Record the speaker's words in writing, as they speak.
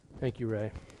Thank you,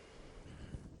 Ray.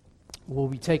 We'll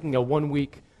be taking a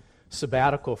one-week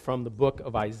sabbatical from the book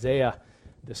of Isaiah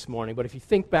this morning. But if you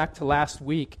think back to last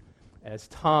week, as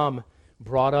Tom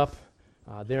brought up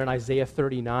there in Isaiah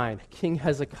 39, King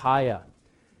Hezekiah,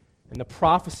 and the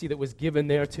prophecy that was given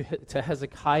there to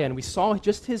Hezekiah, and we saw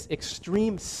just his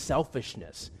extreme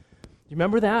selfishness. You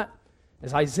remember that?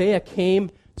 As Isaiah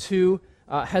came to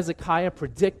Hezekiah,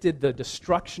 predicted the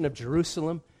destruction of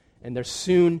Jerusalem and their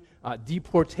soon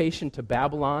deportation to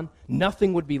Babylon.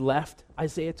 Nothing would be left,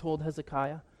 Isaiah told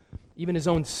Hezekiah. Even his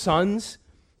own sons,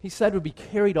 he said, would be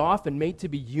carried off and made to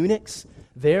be eunuchs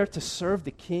there to serve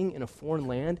the king in a foreign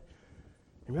land.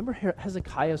 And remember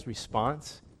Hezekiah's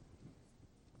response?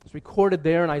 It's recorded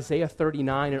there in Isaiah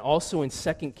 39 and also in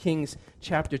 2 Kings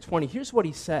chapter 20. Here's what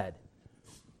he said.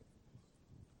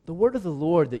 The word of the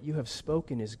Lord that you have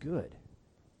spoken is good.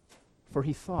 For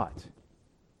he thought,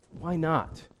 why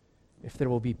not, if there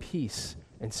will be peace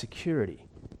and security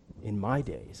in my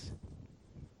days?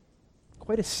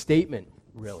 Quite a statement,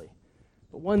 really.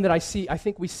 But one that I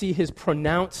think we see his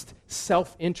pronounced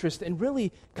self-interest and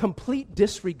really complete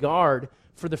disregard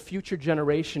for the future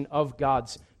generation of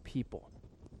God's people.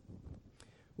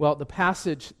 Well, the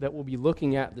passage that we'll be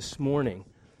looking at this morning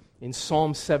in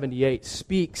Psalm 78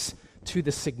 speaks to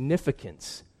the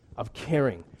significance of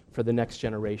caring for the next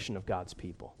generation of God's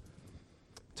people.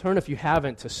 Turn, if you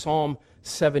haven't, to Psalm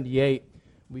 78.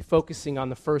 We'll be focusing on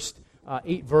the first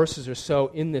 8 verses or so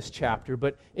in this chapter,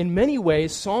 but in many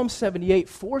ways, Psalm 78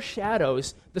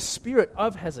 foreshadows the spirit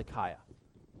of Hezekiah,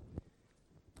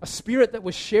 a spirit that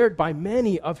was shared by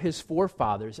many of his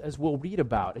forefathers, as we'll read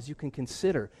about, as you can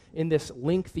consider in this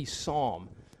lengthy psalm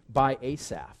by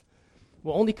Asaph.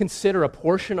 We'll only consider a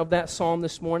portion of that psalm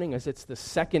this morning, as it's the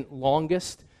second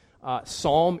longest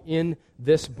psalm in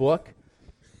this book.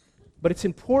 But it's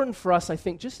important for us, I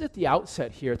think, just at the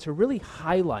outset here, to really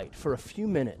highlight for a few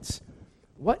minutes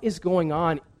what is going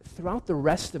on throughout the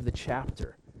rest of the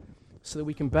chapter so that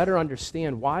we can better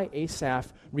understand why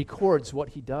Asaph records what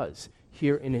he does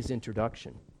here in his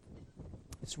introduction.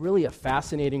 It's really a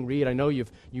fascinating read. I know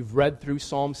you've read through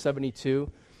Psalm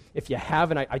 72. If you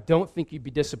haven't, I don't think you'd be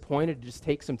disappointed to just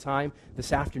take some time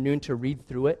this afternoon to read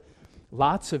through it.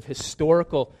 Lots of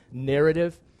historical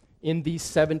narrative in these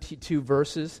 72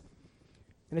 verses.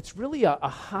 And it's really a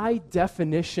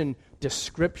high-definition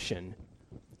description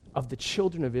of the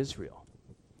children of Israel.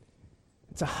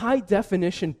 It's a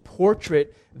high-definition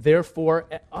portrait, therefore,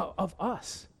 of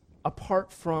us,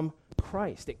 apart from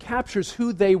Christ. It captures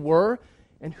who they were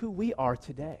and who we are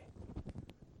today.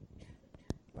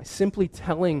 By simply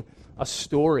telling a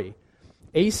story,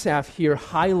 Asaph here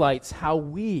highlights how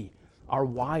we are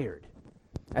wired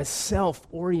as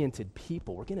self-oriented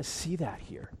people. We're going to see that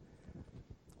here.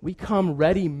 We come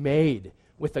ready-made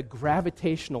with a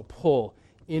gravitational pull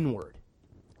inward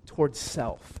towards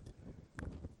self.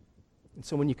 And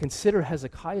so when you consider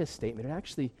Hezekiah's statement, it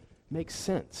actually makes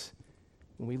sense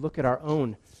when we look at our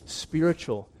own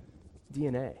spiritual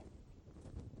DNA.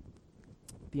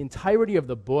 The entirety of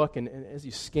the book, and as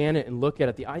you scan it and look at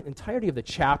it, the entirety of the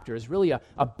chapter is really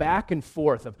a back and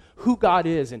forth of who God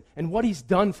is and what he's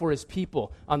done for his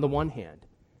people on the one hand,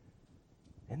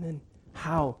 and then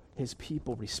how his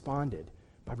people responded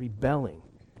by rebelling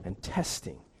and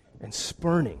testing and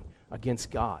spurning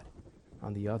against God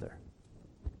on the other.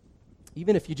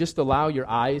 Even if you just allow your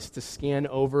eyes to scan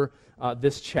over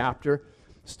this chapter,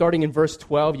 starting in verse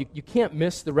 12, you can't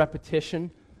miss the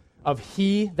repetition of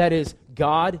he, that is,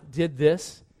 God, did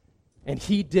this, and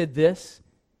he did this,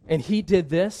 and he did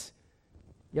this.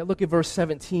 Yet look at verse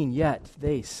 17, yet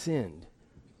they sinned,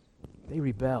 they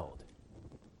rebelled,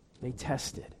 they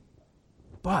tested.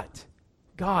 But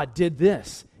God did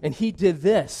this, and he did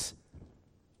this.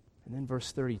 And then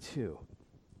verse 32,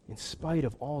 in spite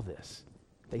of all this,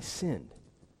 they sinned.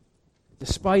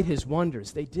 Despite his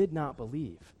wonders, they did not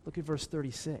believe. Look at verse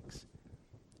 36.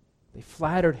 They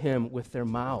flattered him with their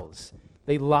mouths.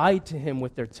 They lied to him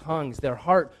with their tongues. Their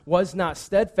heart was not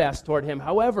steadfast toward him.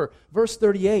 However, verse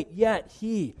 38, yet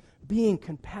he, being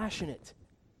compassionate,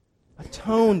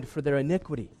 atoned for their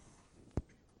iniquity.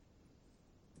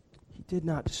 He did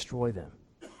not destroy them,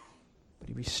 but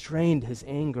he restrained his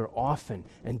anger often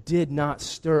and did not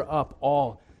stir up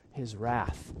all his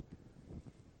wrath,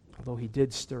 although he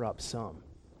did stir up some.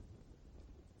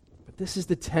 But this is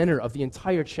the tenor of the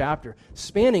entire chapter,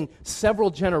 spanning several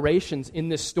generations in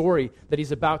this story that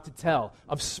he's about to tell,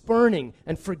 of spurning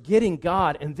and forgetting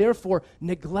God and therefore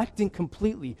neglecting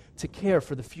completely to care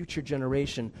for the future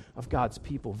generation of God's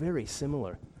people, very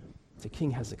similar to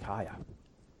King Hezekiah.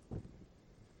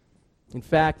 In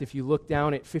fact, if you look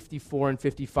down at 54 and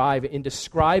 55, in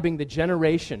describing the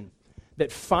generation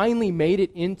that finally made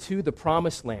it into the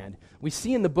promised land, we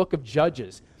see in the book of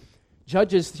Judges.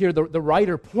 Judges here, the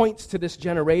writer points to this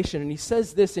generation, and he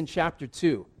says this in chapter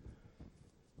 2.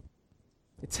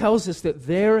 It tells us that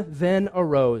there then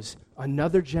arose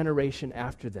another generation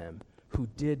after them who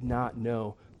did not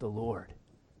know the Lord.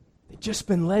 They'd just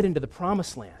been led into the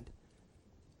promised land,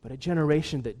 but a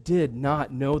generation that did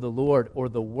not know the Lord or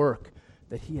the work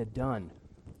that he had done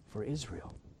for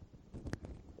Israel.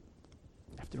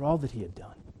 After all that he had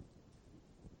done,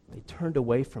 they turned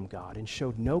away from God and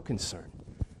showed no concern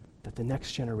that the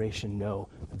next generation know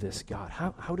this God.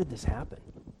 How did this happen?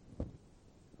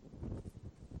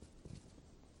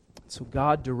 So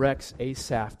God directs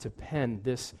Asaph to pen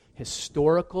this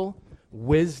historical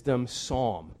wisdom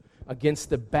psalm against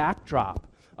the backdrop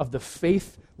of the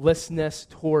faithlessness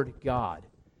toward God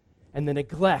and the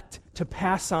neglect to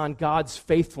pass on God's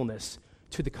faithfulness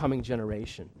to the coming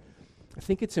generation. I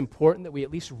think it's important that we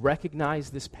at least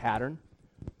recognize this pattern,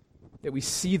 that we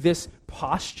see this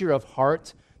posture of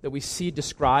heart that we see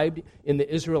described in the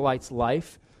Israelites'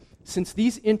 life, since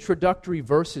these introductory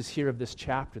verses here of this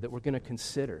chapter that we're going to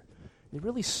consider, they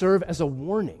really serve as a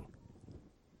warning,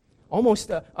 almost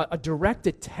a direct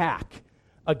attack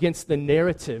against the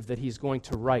narrative that he's going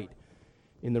to write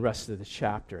in the rest of the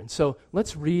chapter. And so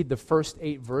let's read the first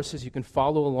 8 verses. You can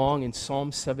follow along in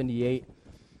Psalm 78,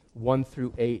 1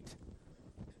 through 8.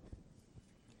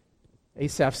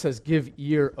 Asaph says, "Give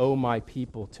ear, O my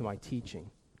people, to my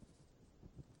teaching.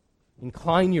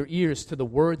 Incline your ears to the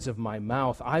words of my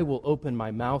mouth. I will open my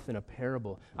mouth in a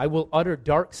parable. I will utter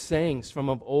dark sayings from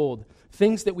of old,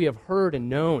 things that we have heard and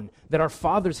known, that our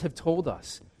fathers have told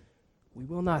us. We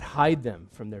will not hide them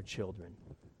from their children,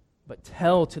 but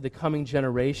tell to the coming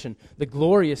generation the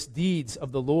glorious deeds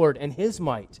of the Lord and his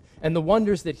might and the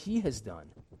wonders that he has done.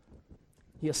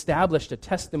 He established a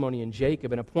testimony in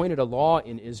Jacob and appointed a law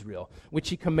in Israel, which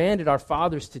he commanded our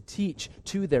fathers to teach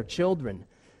to their children,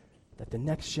 that the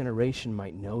next generation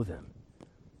might know them,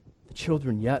 the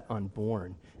children yet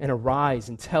unborn, and arise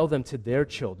and tell them to their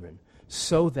children,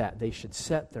 so that they should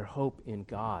set their hope in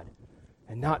God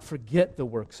and not forget the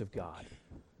works of God,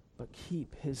 but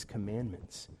keep his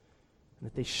commandments, and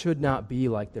that they should not be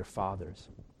like their fathers,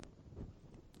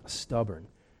 a stubborn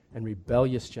and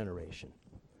rebellious generation,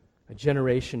 a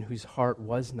generation whose heart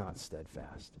was not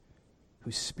steadfast,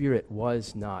 whose spirit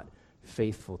was not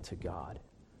faithful to God."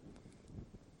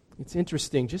 It's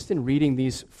interesting, just in reading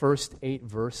these first 8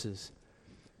 verses,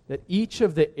 that each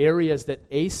of the areas that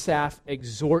Asaph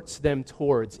exhorts them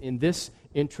towards in this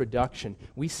introduction,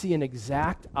 we see an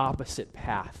exact opposite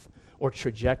path or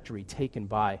trajectory taken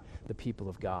by the people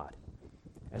of God,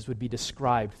 as would be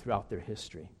described throughout their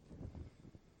history.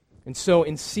 And so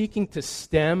in seeking to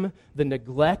stem the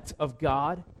neglect of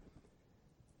God,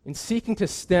 in seeking to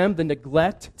stem the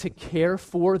neglect to care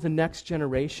for the next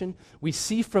generation, we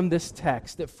see from this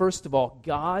text that, first of all,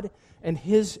 God and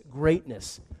his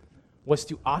greatness was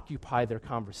to occupy their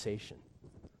conversation.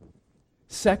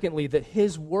 Secondly, that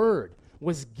his word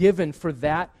was given for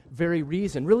that very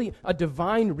reason, really a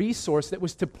divine resource that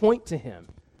was to point to him.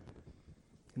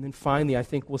 And then finally, I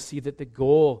think we'll see that the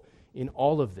goal in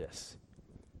all of this,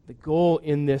 the goal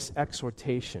in this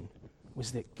exhortation,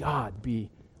 was that God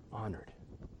be honored.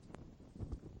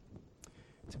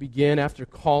 To begin, after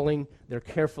calling their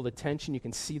careful attention, you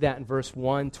can see that in verse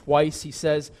 1. Twice he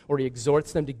says, or he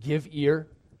exhorts them to give ear,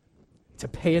 to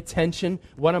pay attention.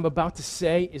 What I'm about to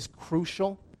say is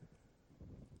crucial.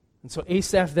 And so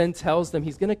Asaph then tells them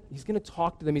he's going to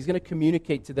talk to them, he's going to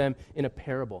communicate to them in a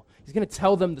parable. He's going to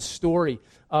tell them the story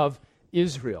of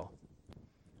Israel,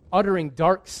 uttering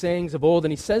dark sayings of old.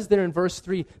 And he says there in verse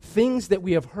 3, things that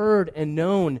we have heard and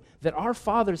known that our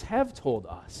fathers have told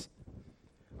us.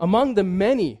 Among the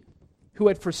many who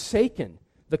had forsaken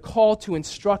the call to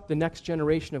instruct the next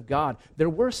generation of God, there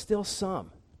were still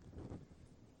some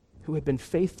who had been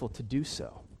faithful to do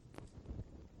so.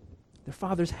 Their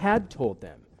fathers had told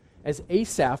them, as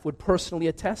Asaph would personally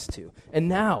attest to. And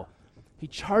now he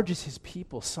charges his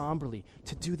people somberly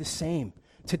to do the same,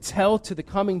 to tell to the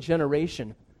coming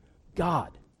generation,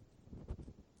 God.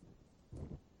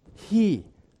 He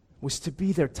was to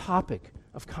be their topic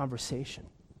of conversation.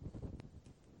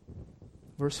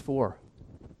 Verse 4,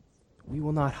 we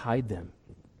will not hide them,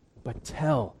 but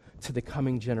tell to the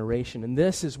coming generation. And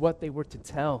this is what they were to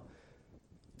tell.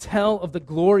 Tell of the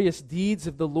glorious deeds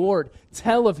of the Lord.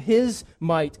 Tell of his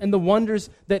might and the wonders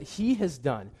that he has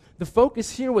done. The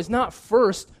focus here was not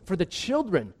first for the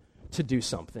children to do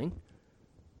something.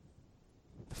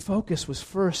 The focus was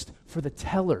first for the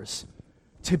tellers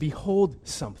to behold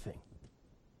something,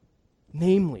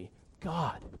 namely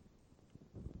God.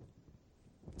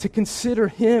 to consider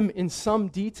him in some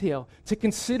detail, to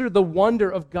consider the wonder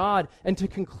of God, and to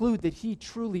conclude that he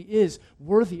truly is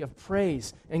worthy of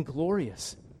praise and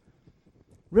glorious.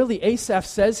 Really, Asaph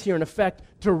says here, in effect,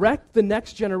 direct the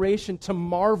next generation to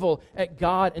marvel at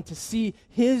God and to see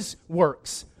his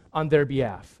works on their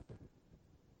behalf.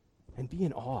 And be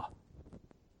in awe.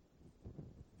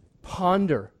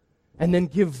 Ponder, and then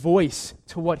give voice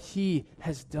to what he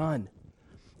has done.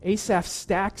 Asaph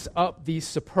stacks up these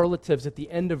superlatives at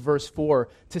the end of verse 4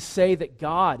 to say that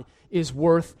God is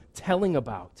worth telling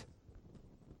about.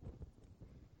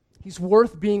 He's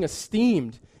worth being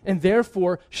esteemed and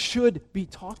therefore should be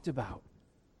talked about.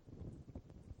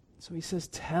 So he says,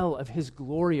 tell of his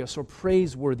glorious or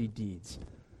praiseworthy deeds.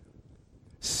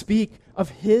 Speak of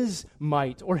his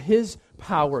might or his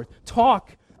power.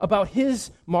 Talk about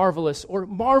his marvelous or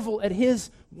marvel at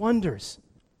his wonders.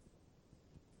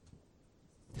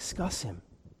 Discuss him.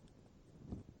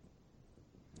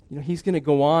 You know, he's going to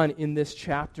go on in this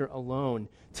chapter alone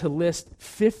to list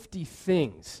 50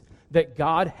 things that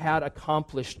God had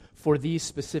accomplished for these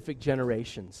specific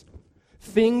generations.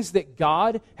 Things that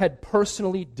God had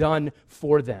personally done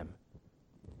for them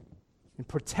in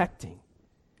protecting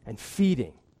and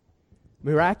feeding,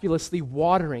 miraculously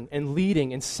watering and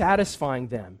leading and satisfying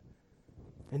them.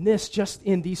 And this just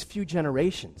in these few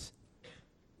generations.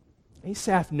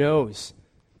 Asaph knows,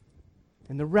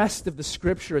 and the rest of the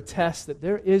scripture attests, that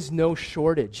there is no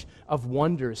shortage of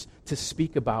wonders to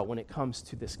speak about when it comes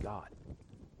to this God.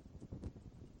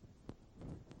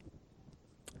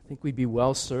 I think we'd be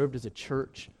well served as a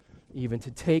church even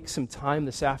to take some time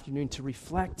this afternoon to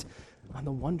reflect on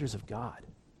the wonders of God.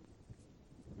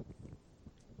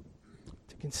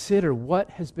 To consider what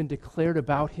has been declared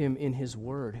about him in his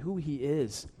word, who he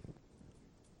is,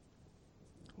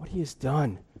 what he has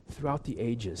done throughout the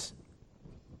ages.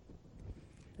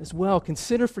 As well,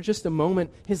 consider for just a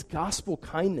moment his gospel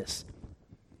kindness.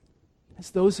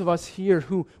 As those of us here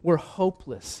who were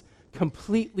hopeless,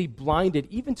 completely blinded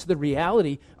even to the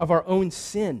reality of our own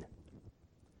sin.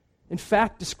 In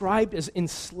fact, described as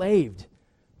enslaved,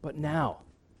 but now,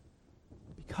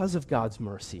 because of God's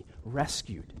mercy,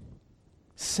 rescued,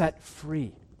 set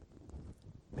free,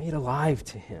 made alive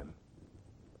to him.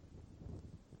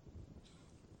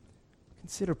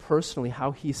 Consider personally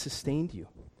how he sustained you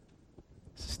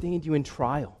in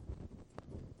trial,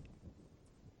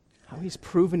 how he's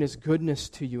proven his goodness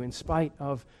to you in spite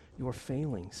of your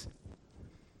failings.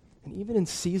 And even in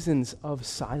seasons of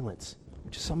silence,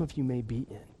 which some of you may be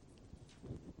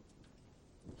in,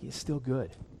 he is still good.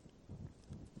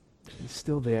 He's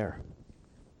still there.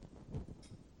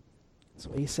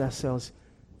 So Asaph says,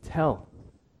 tell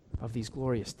of these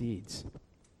glorious deeds.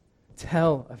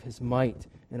 Tell of his might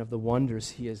and of the wonders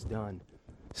he has done.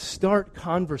 Start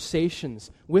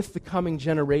conversations with the coming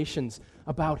generations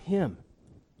about him.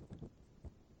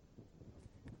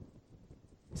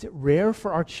 Is it rare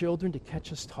for our children to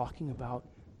catch us talking about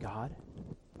God?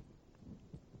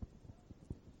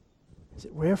 Is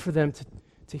it rare for them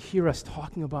to hear us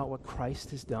talking about what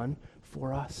Christ has done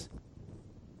for us?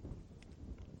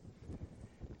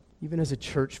 Even as a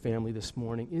church family this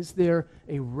morning, is there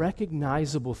a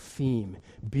recognizable theme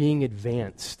being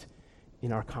advanced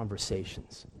in our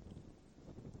conversations?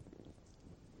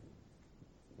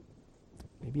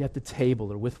 Maybe at the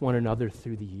table or with one another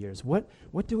through the years. What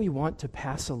do we want to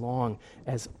pass along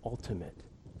as ultimate?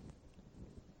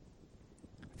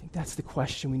 I think that's the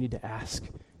question we need to ask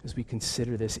as we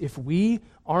consider this. If we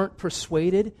aren't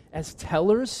persuaded as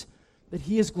tellers that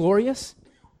he is glorious,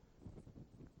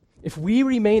 if we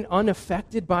remain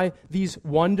unaffected by these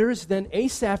wonders, then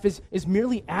Asaph is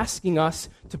merely asking us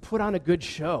to put on a good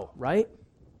show, right?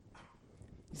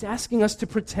 He's asking us to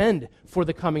pretend for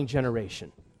the coming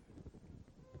generation.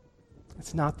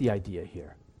 That's not the idea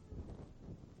here.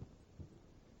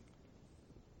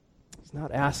 He's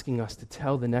not asking us to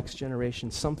tell the next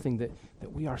generation something that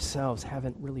we ourselves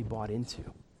haven't really bought into.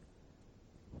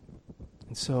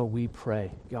 And so we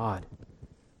pray, God,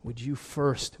 would you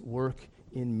first work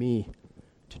in me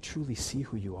to truly see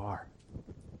who you are?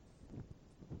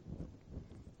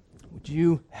 Would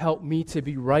you help me to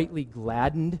be rightly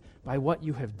gladdened by what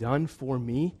you have done for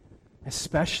me,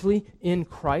 especially in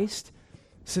Christ,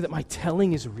 so that my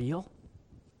telling is real?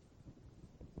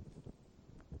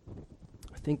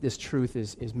 I think this truth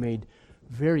is made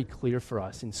very clear for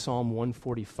us in Psalm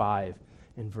 145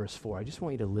 and verse 4. I just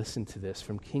want you to listen to this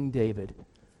from King David.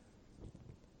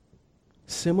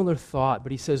 Similar thought,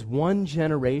 but he says, one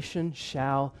generation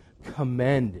shall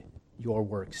commend your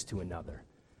works to another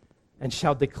and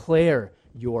shall declare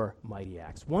your mighty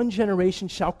acts. One generation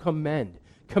shall commend.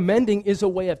 Commending is a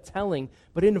way of telling,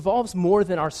 but it involves more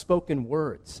than our spoken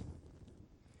words.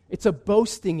 It's a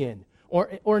boasting in or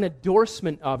an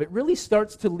endorsement of. It really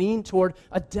starts to lean toward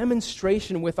a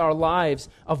demonstration with our lives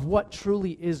of what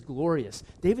truly is glorious.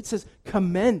 David says,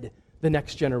 commend the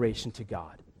next generation to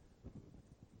God.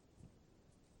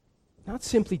 Not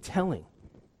simply telling,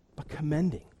 but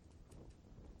commending.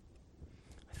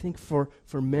 I think for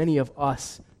many of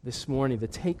us this morning, the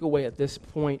takeaway at this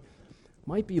point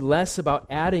might be less about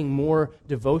adding more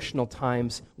devotional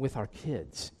times with our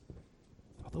kids,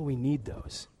 although we need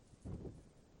those.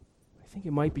 I think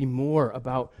it might be more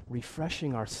about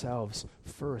refreshing ourselves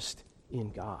first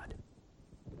in God.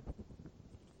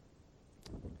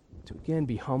 To again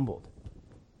be humbled,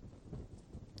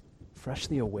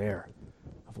 freshly aware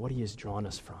of what He has drawn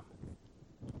us from.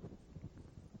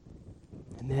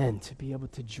 And then to be able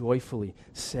to joyfully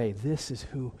say, this is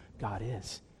who God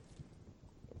is.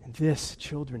 And this,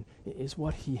 children, is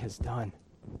what He has done.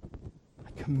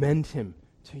 I commend Him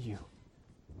to you.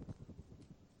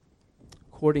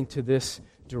 According to this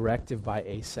directive by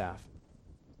Asaph,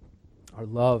 our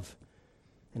love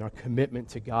and our commitment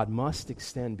to God must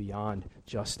extend beyond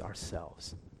just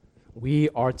ourselves. We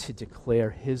are to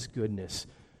declare His goodness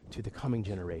to the coming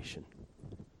generation.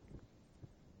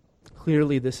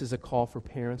 Clearly, this is a call for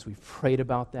parents. We've prayed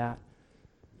about that.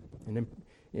 And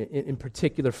in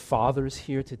particular, fathers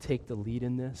here to take the lead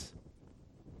in this.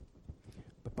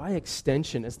 But by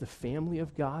extension, as the family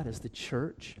of God, as the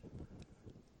church,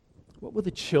 what will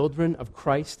the children of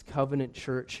Christ Covenant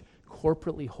Church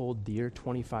corporately hold dear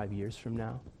 25 years from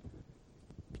now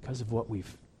because of what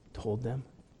we've told them?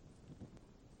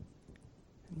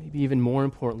 And maybe even more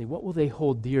importantly, what will they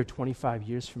hold dear 25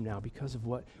 years from now because of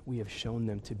what we have shown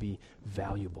them to be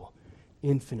valuable,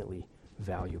 infinitely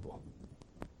valuable?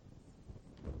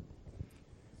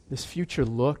 This future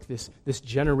look, this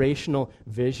generational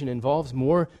vision involves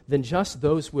more than just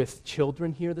those with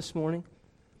children here this morning.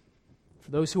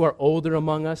 For those who are older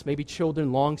among us, maybe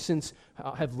children long since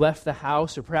have left the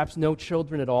house, or perhaps no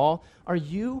children at all, are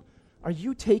you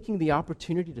taking the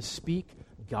opportunity to speak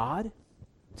God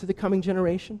to the coming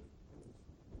generation?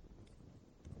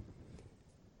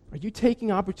 Are you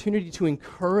taking opportunity to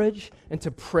encourage and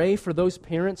to pray for those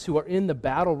parents who are in the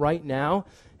battle right now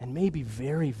and may be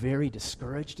very, very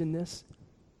discouraged in this?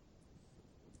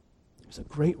 There's a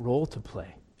great role to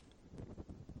play.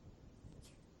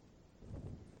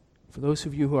 For those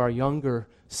of you who are younger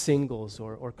singles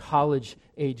or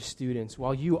college-age students,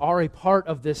 while you are a part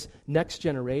of this next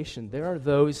generation, there are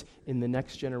those in the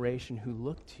next generation who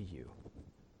look to you.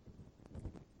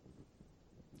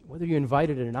 Whether you're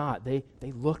invited or not, they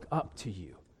look up to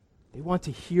you. They want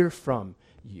to hear from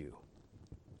you.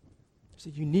 There's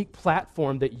a unique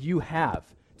platform that you have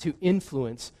to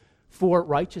influence for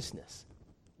righteousness.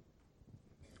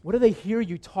 What do they hear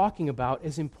you talking about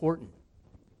is important?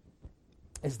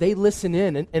 As they listen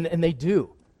in, and they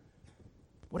do,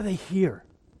 what do they hear?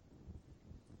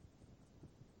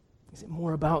 Is it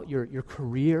more about your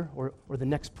career or the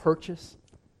next purchase?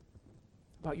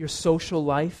 About your social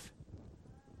life?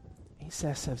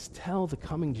 Asaph says, tell the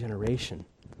coming generation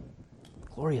the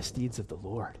glorious deeds of the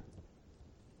Lord.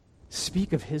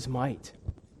 Speak of His might.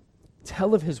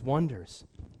 Tell of His wonders.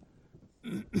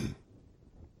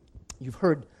 You've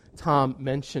heard Tom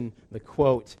mention the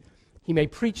quote, "He may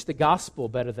preach the gospel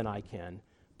better than I can,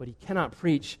 but he cannot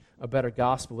preach a better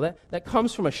gospel." That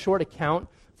comes from a short account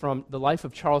from the life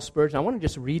of Charles Spurgeon. I want to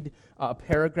just read a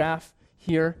paragraph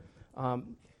here.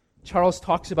 Charles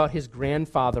talks about his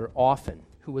grandfather often,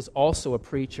 who was also a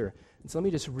preacher. And so let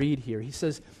me just read here. He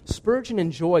says, Spurgeon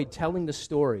enjoyed telling the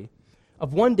story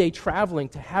of one day traveling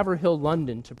to Haverhill,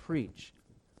 London to preach.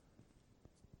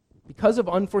 Because of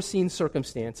unforeseen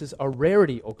circumstances, a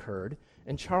rarity occurred,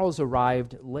 and Charles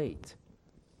arrived late.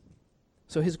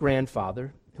 So his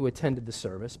grandfather, who attended the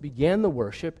service, began the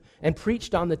worship and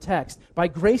preached on the text, "By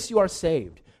grace you are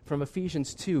saved," from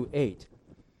Ephesians 2:8.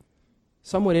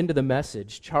 Somewhat into the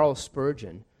message, Charles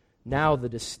Spurgeon, now the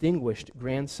distinguished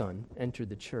grandson, entered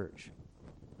the church.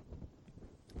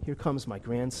 "Here comes my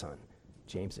grandson,"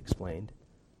 James explained.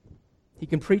 "He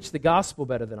can preach the gospel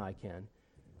better than I can,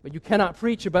 but you cannot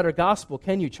preach a better gospel,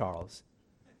 can you, Charles?"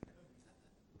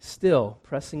 Still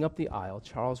pressing up the aisle,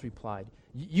 Charles replied,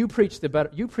 You preached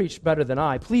better than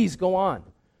I. Please go on."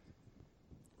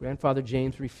 Grandfather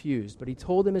James refused, but he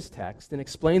told him his text and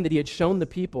explained that he had shown the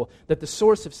people that the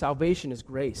source of salvation is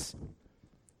grace.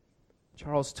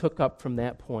 Charles took up from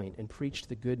that point and preached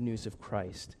the good news of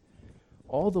Christ,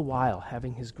 all the while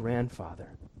having his grandfather's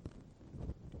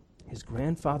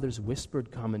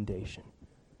whispered commendation.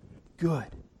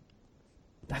 "Good.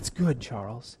 That's good,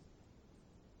 Charles.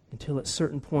 until at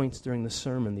certain points during the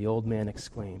sermon, the old man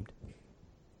exclaimed,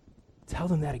 "Tell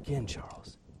them that again,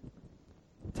 Charles.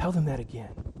 Tell them that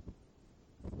again."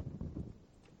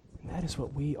 And that is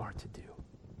what we are to do.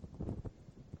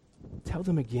 Tell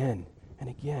them again and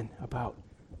again about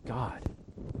God.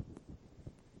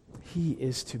 He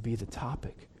is to be the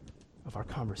topic of our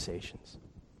conversations.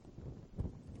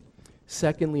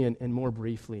 Secondly, and more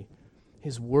briefly,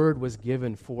 His Word was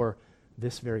given for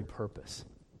this very purpose.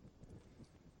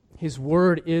 His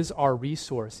Word is our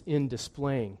resource in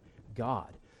displaying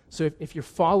God. So if you're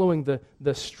following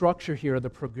the structure here, the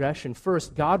progression,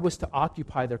 first, God was to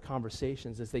occupy their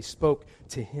conversations as they spoke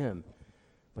to Him.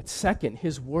 But second,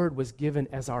 His Word was given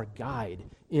as our guide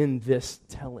in this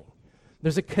telling.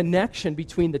 There's a connection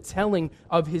between the telling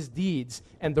of His deeds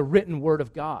and the written Word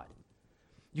of God.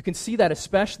 You can see that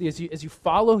especially as you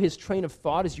follow His train of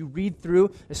thought, as you read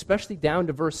through, especially down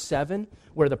to verse 7,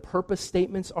 where the purpose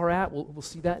statements are at. We'll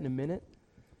see that in a minute.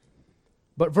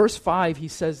 But verse 5, He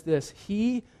says this,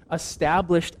 He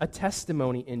established a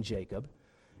testimony in Jacob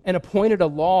and appointed a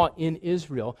law in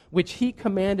Israel, which He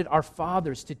commanded our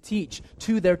fathers to teach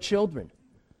to their children,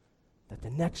 that the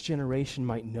next generation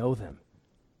might know them,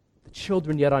 the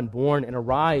children yet unborn, and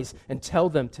arise and tell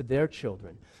them to their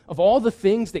children. Of all the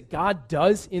things that God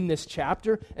does in this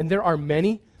chapter, and there are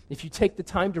many, if you take the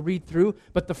time to read through,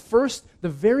 but the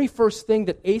very first thing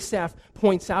that Asaph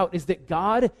points out is that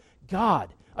God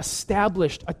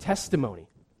established a testimony.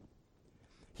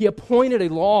 He appointed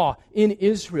a law in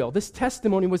Israel. This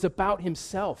testimony was about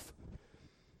Himself.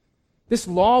 This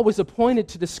law was appointed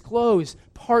to disclose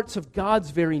parts of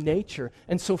God's very nature.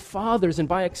 And so fathers, and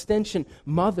by extension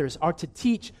mothers, are to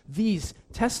teach these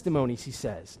testimonies, he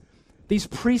says. These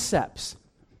precepts.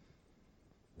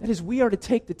 That is, we are to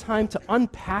take the time to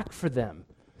unpack for them,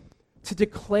 to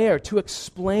declare, to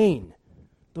explain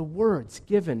the words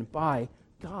given by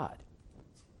God.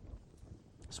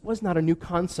 This was not a new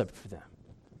concept for them.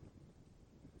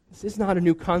 This is not a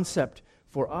new concept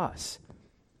for us.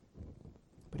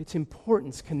 But its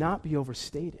importance cannot be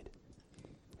overstated.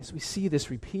 As we see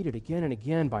this repeated again and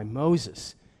again by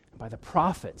Moses, by the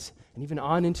prophets, and even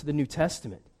on into the New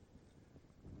Testament.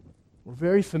 We're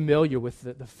very familiar with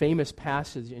the famous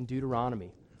passage in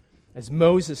Deuteronomy. As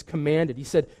Moses commanded, he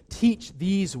said, teach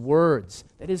these words.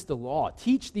 That is the law.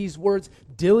 Teach these words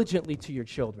diligently to your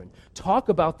children. Talk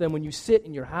about them when you sit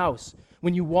in your house,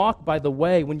 when you walk by the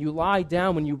way, when you lie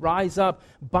down, when you rise up.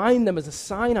 Bind them as a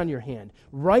sign on your hand.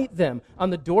 Write them on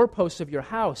the doorposts of your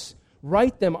house.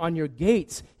 Write them on your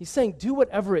gates. He's saying, do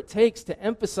whatever it takes to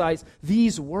emphasize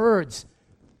these words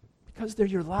because they're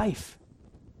your life.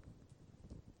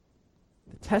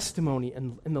 Testimony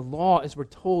and the law, as we're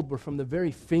told, were from the very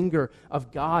finger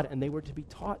of God, and they were to be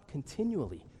taught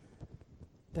continually,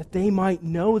 that they might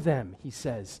know them, he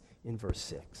says in verse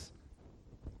 6.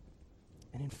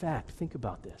 And in fact, think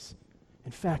about this.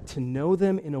 In fact, to know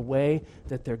them in a way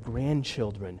that their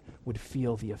grandchildren would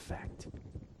feel the effect.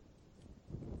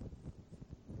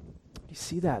 You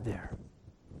see that there?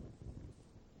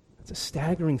 It's a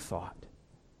staggering thought.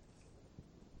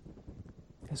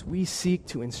 As we seek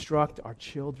to instruct our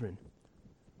children,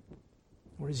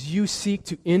 or as you seek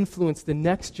to influence the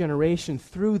next generation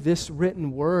through this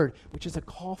written word, which is a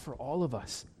call for all of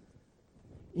us,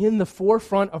 in the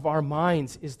forefront of our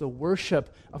minds is the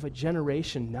worship of a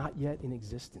generation not yet in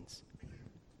existence.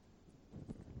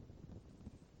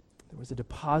 There was a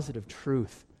deposit of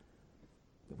truth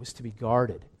that was to be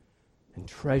guarded and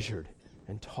treasured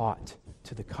and taught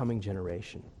to the coming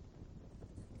generation.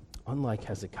 Unlike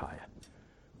Hezekiah,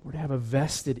 we're to have a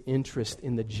vested interest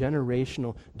in the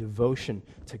generational devotion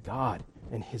to God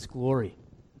and His glory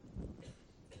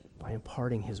by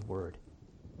imparting His word.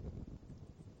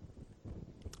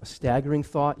 A staggering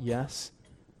thought, yes,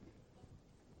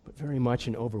 but very much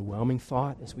an overwhelming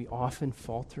thought as we often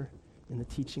falter in the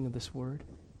teaching of this word.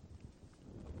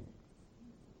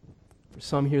 For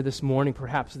some here this morning,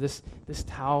 perhaps this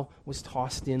towel was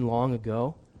tossed in long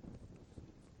ago,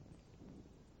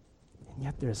 and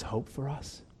yet there's hope for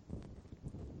us.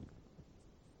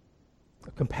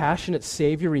 A compassionate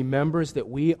Savior remembers that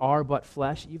we are but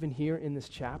flesh, even here in this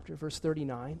chapter, verse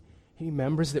 39. He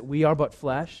remembers that we are but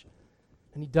flesh,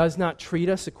 and He does not treat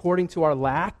us according to our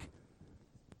lack.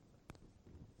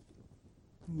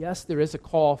 Yes, there is a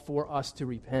call for us to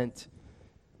repent,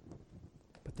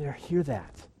 but hear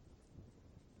that.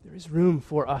 There is room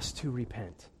for us to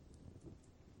repent.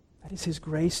 That is His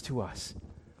grace to us.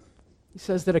 He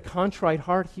says that a contrite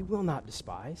heart He will not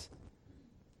despise.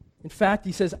 In fact,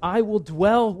 He says, I will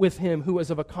dwell with him who is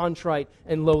of a contrite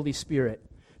and lowly spirit,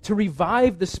 to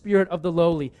revive the spirit of the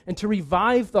lowly and to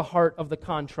revive the heart of the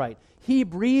contrite. He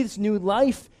breathes new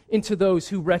life into those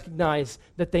who recognize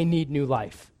that they need new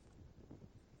life.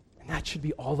 And that should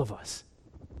be all of us.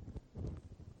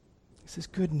 This is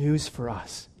good news for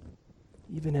us,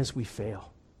 even as we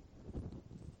fail.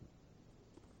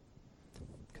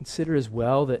 Consider as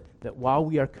well that while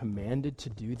we are commanded to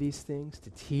do these things, to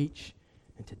teach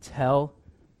and to tell,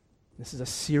 this is a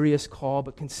serious call,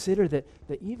 but consider that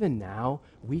even now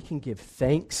we can give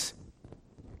thanks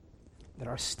that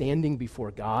our standing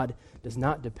before God does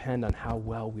not depend on how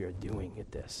well we are doing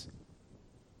at this.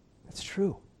 That's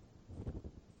true.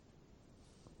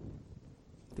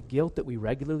 The guilt that we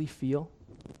regularly feel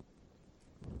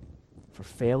for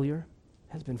failure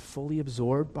has been fully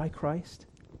absorbed by Christ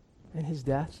and his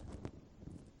death.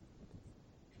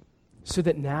 So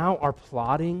that now our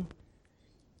plodding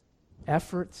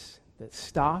efforts that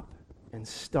stop and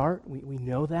start, we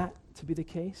know that to be the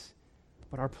case,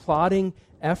 but our plodding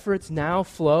efforts now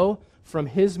flow from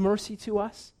his mercy to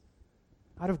us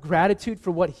out of gratitude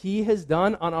for what he has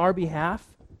done on our behalf.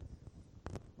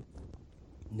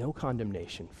 No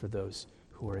condemnation for those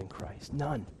who are in Christ.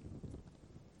 None.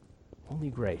 Only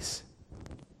grace.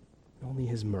 Only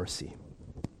his mercy.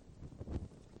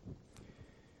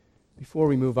 Before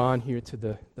we move on here to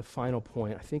the final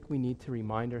point, I think we need to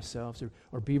remind ourselves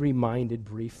or be reminded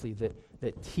briefly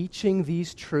that teaching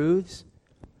these truths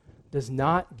does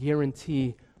not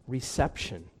guarantee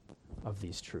reception of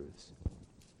these truths.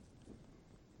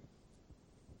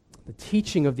 The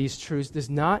teaching of these truths does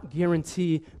not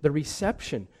guarantee the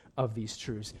reception of these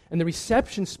truths. And the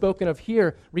reception spoken of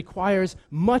here requires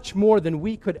much more than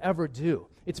we could ever do.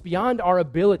 It's beyond our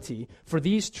ability for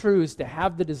these truths to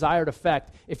have the desired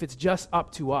effect if it's just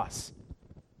up to us.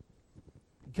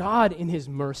 God in his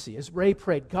mercy, as Ray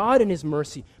prayed, God in his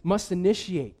mercy must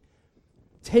initiate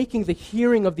taking the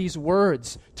hearing of these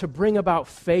words to bring about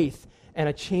faith and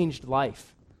a changed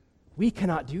life. We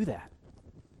cannot do that.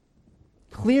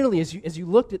 Clearly, as you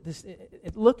look at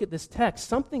this text,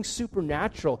 something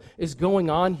supernatural is going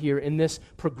on here in this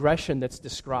progression that's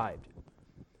described.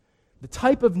 The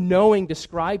type of knowing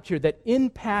described here that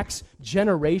impacts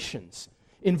generations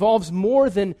involves more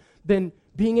than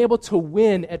being able to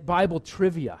win at Bible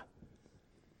trivia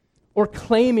or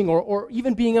claiming or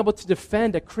even being able to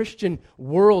defend a Christian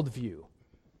worldview.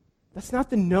 That's not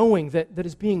the knowing that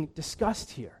is being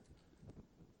discussed here.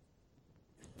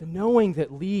 The knowing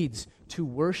that leads to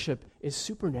worship is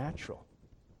supernatural.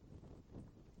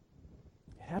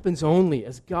 It happens only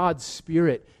as God's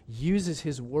Spirit uses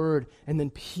his word and then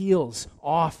peels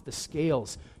off the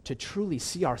scales to truly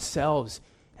see ourselves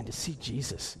and to see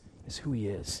Jesus as who he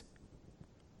is.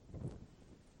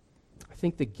 I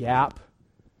think the gap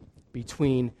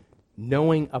between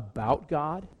knowing about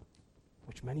God,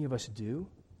 which many of us do,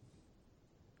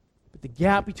 but the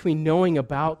gap between knowing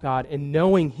about God and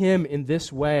knowing him in this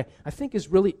way, I think is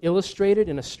really illustrated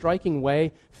in a striking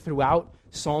way throughout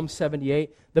Psalm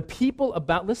 78. The people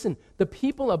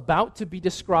about to be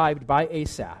described by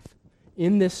Asaph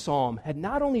in this psalm had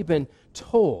not only been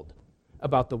told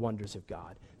about the wonders of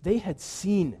God, they had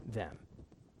seen them.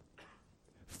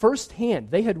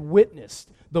 Firsthand, they had witnessed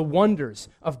the wonders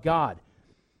of God.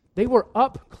 They were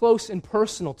up close and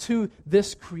personal to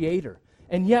this Creator.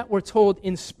 And yet we're told,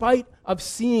 in spite of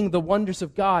seeing the wonders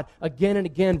of God again and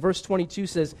again, verse 22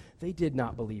 says, they did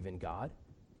not believe in God.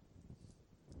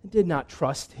 They did not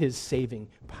trust his saving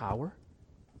power.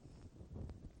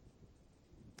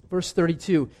 Verse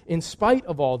 32, in spite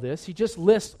of all this, he just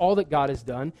lists all that God has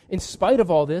done. In spite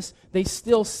of all this, they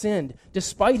still sinned.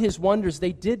 Despite his wonders,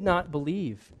 they did not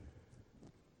believe.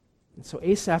 And so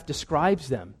Asaph describes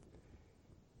them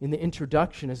in the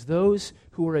introduction as those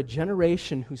who were a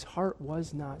generation whose heart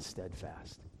was not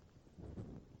steadfast,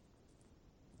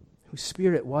 whose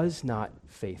spirit was not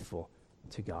faithful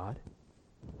to God.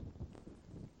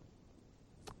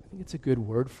 I think it's a good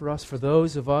word for us, for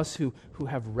those of us who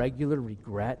have regular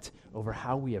regret over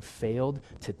how we have failed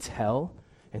to tell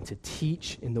and to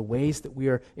teach in the ways that we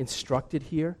are instructed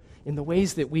here, in the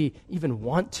ways that we even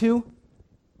want to.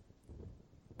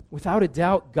 Without a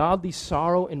doubt, godly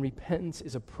sorrow and repentance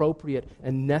is appropriate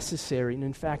and necessary and,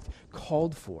 in fact,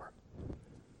 called for.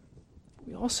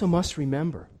 We also must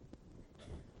remember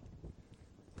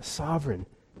the sovereign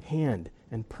hand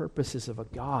and purposes of a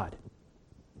God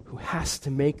who has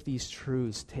to make these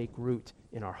truths take root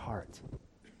in our heart.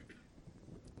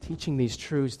 Teaching these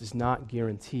truths does not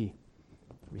guarantee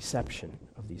reception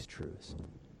of these truths.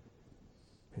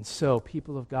 And so,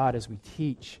 people of God, as we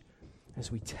teach,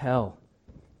 as we tell,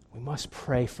 we must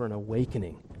pray for an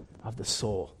awakening of the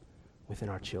soul within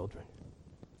our children.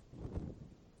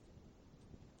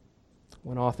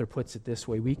 One author puts it this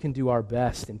way: we can do our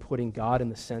best in putting God in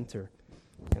the center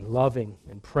and loving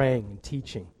and praying and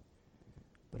teaching.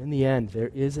 But in the end,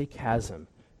 there is a chasm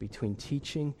between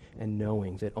teaching and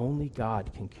knowing that only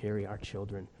God can carry our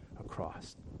children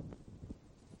across.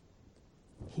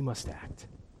 He must act.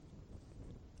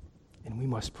 And we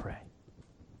must pray.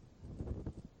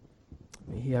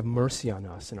 May He have mercy on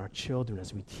us and our children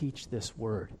as we teach this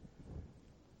word.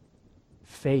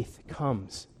 Faith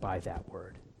comes by that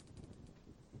word.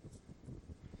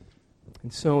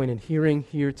 And so in adhering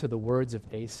here to the words of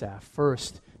Asaph,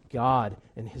 first, God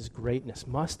and His greatness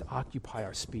must occupy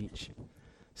our speech.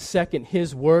 Second,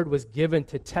 His word was given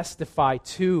to testify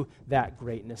to that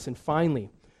greatness. And finally,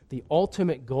 the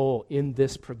ultimate goal in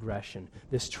this progression,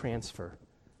 this transfer,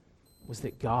 was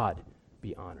that God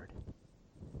be honored.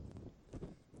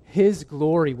 His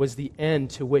glory was the end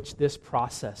to which this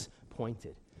process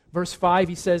pointed. Verse 5,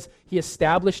 he says, He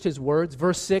established His words.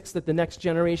 Verse 6, that the next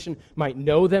generation might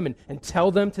know them and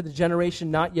tell them to the generation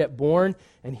not yet born.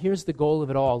 And here's the goal of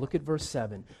it all. Look at verse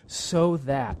 7. So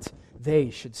that they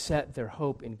should set their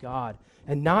hope in God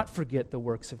and not forget the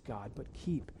works of God, but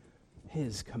keep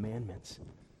His commandments.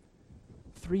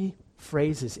 3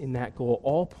 phrases in that goal,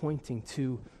 all pointing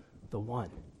to the one.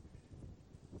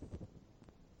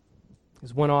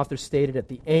 As one author stated it,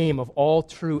 the aim of all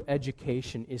true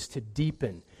education is to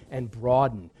deepen and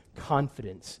broaden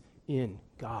confidence in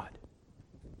God.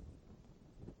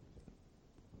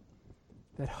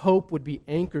 That hope would be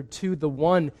anchored to the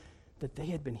one that they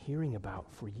had been hearing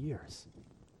about for years.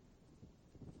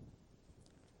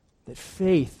 That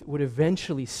faith would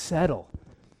eventually settle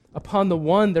upon the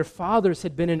one their fathers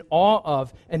had been in awe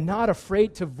of and not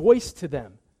afraid to voice to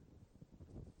them,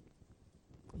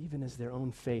 even as their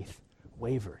own faith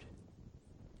wavered.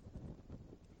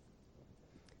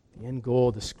 The end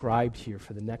goal described here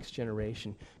for the next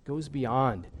generation goes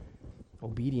beyond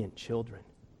obedient children.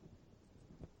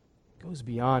 It goes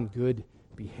beyond good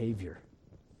behavior.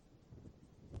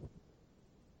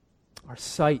 Our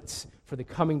sights for the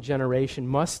coming generation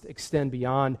must extend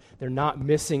beyond they're not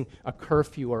missing a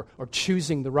curfew or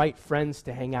choosing the right friends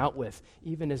to hang out with,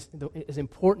 even as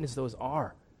important as those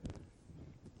are.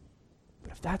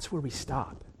 But if that's where we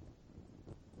stop,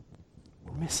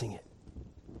 we're missing it.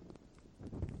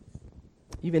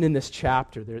 Even in this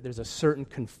chapter, there's a certain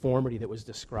conformity that was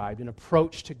described, an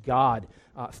approach to God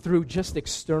through just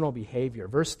external behavior.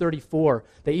 Verse 34,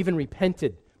 they even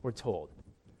repented, we're told.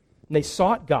 And they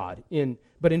sought God,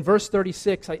 but in verse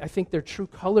 36, I think their true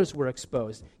colors were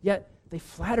exposed. Yet they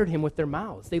flattered Him with their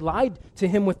mouths. They lied to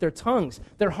Him with their tongues.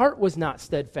 Their heart was not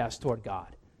steadfast toward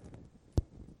God.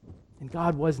 And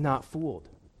God was not fooled.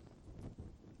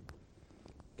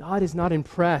 God is not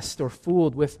impressed or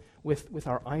fooled with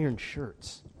our iron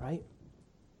shirts, right?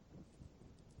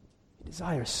 He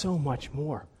desires so much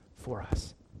more for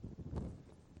us.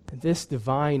 And this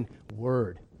divine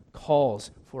word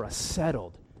calls for a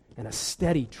settled and a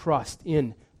steady trust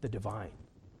in the divine.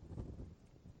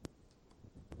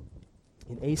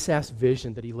 In Asaph's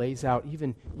vision that he lays out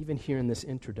even here in this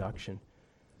introduction,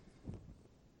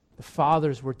 the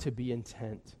fathers were to be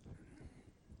intent.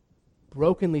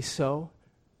 Brokenly so,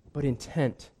 but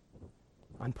intent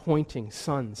on pointing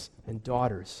sons and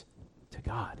daughters to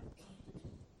God.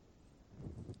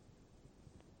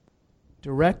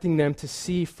 Directing them to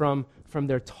see from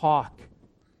their talk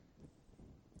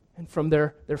and from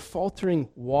their faltering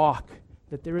walk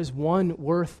that there is one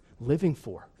worth living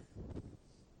for.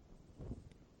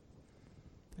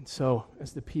 And so,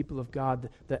 as the people of God,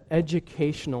 the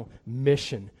educational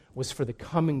mission was for the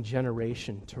coming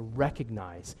generation to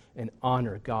recognize and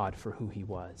honor God for who He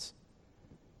was.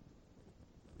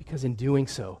 Because in doing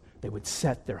so, they would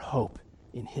set their hope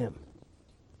in Him.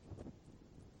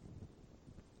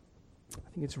 I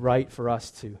think it's right for us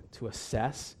to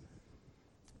assess,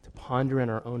 to ponder in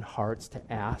our own hearts, to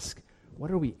ask,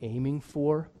 what are we aiming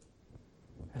for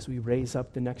as we raise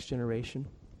up the next generation?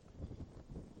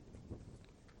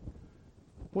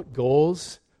 What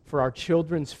goals for our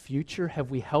children's future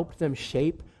have we helped them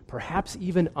shape, perhaps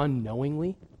even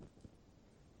unknowingly?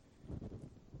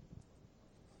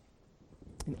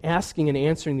 In asking and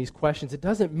answering these questions, it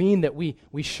doesn't mean that we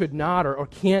should not or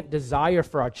can't desire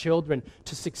for our children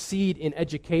to succeed in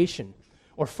education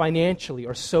or financially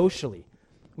or socially.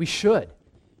 We should.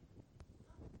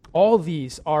 All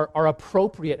these are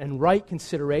appropriate and right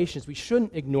considerations. We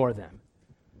shouldn't ignore them.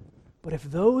 But if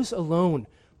those alone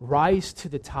rise to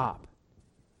the top,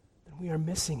 then we are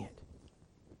missing it.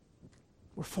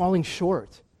 We're falling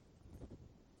short.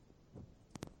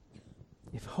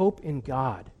 If hope in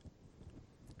God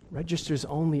registers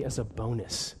only as a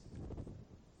bonus,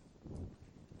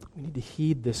 we need to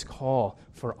heed this call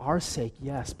for our sake,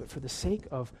 yes, but for the sake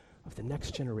of the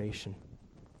next generation.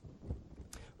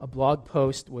 A blog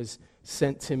post was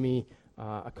sent to me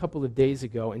a couple of days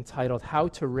ago entitled, "How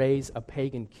to Raise a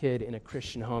Pagan Kid in a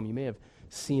Christian Home." You may have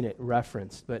seen it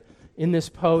referenced. But in this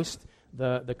post,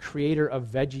 the creator of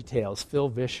VeggieTales, Phil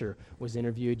Vischer, was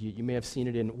interviewed. You may have seen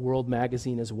it in World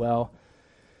Magazine as well.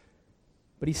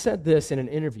 But he said this in an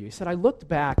interview. He said, "I looked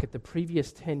back at the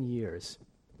previous 10 years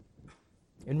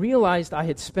and realized I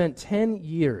had spent 10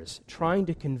 years trying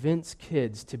to convince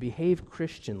kids to behave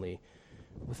Christianly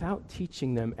without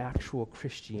teaching them actual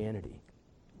Christianity.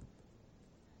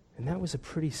 And that was a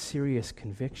pretty serious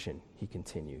conviction," he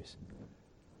continues.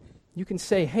 You can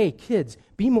say, "Hey, kids,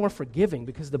 be more forgiving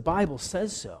because the Bible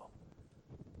says so."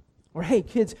 Or, "Hey,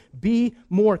 kids, be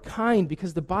more kind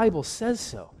because the Bible says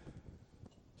so."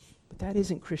 But that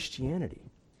isn't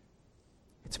Christianity.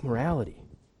 It's morality.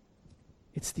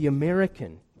 It's the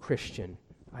American Christian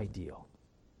ideal.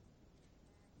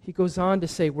 He goes on to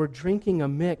say, we're drinking a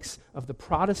mix of the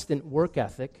Protestant work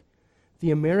ethic,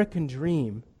 the American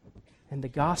dream, and the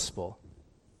gospel,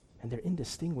 and they're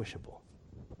indistinguishable.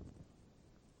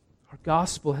 Our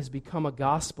gospel has become a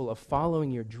gospel of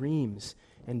following your dreams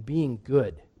and being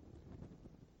good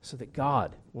so that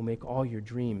God will make all your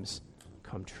dreams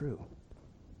come true.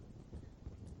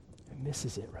 It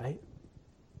misses it, right?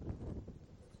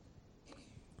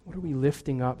 What are we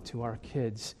lifting up to our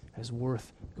kids as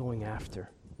worth going after?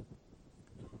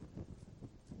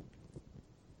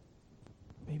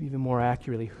 Maybe even more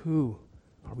accurately, who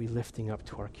are we lifting up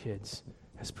to our kids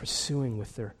as pursuing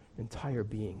with their entire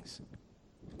beings?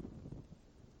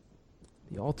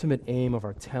 The ultimate aim of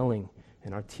our telling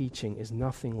and our teaching is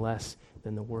nothing less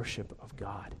than the worship of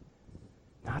God,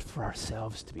 not for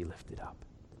ourselves to be lifted up.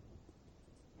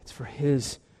 It's for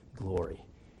His glory,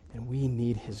 and we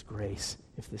need His grace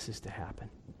if this is to happen.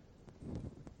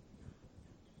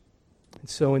 And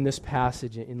so in this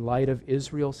passage, in light of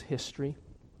Israel's history,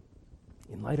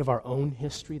 in light of our own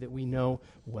history that we know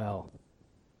well,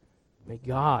 may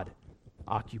God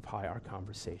occupy our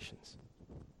conversations.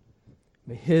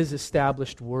 May His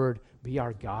established word be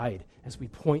our guide as we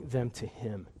point them to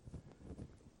Him.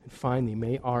 And finally,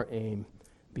 may our aim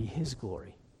be His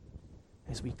glory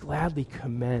as we gladly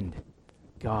commend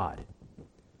God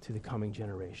to the coming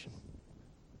generation.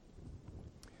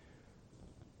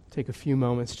 Take a few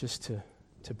moments just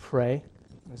to pray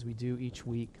as we do each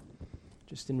week,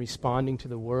 just in responding to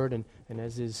the word, and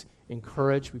as is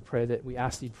encouraged, we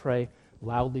ask that you pray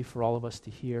loudly for all of us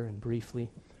to hear, and briefly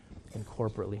and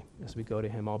corporately as we go to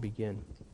Him. I'll begin.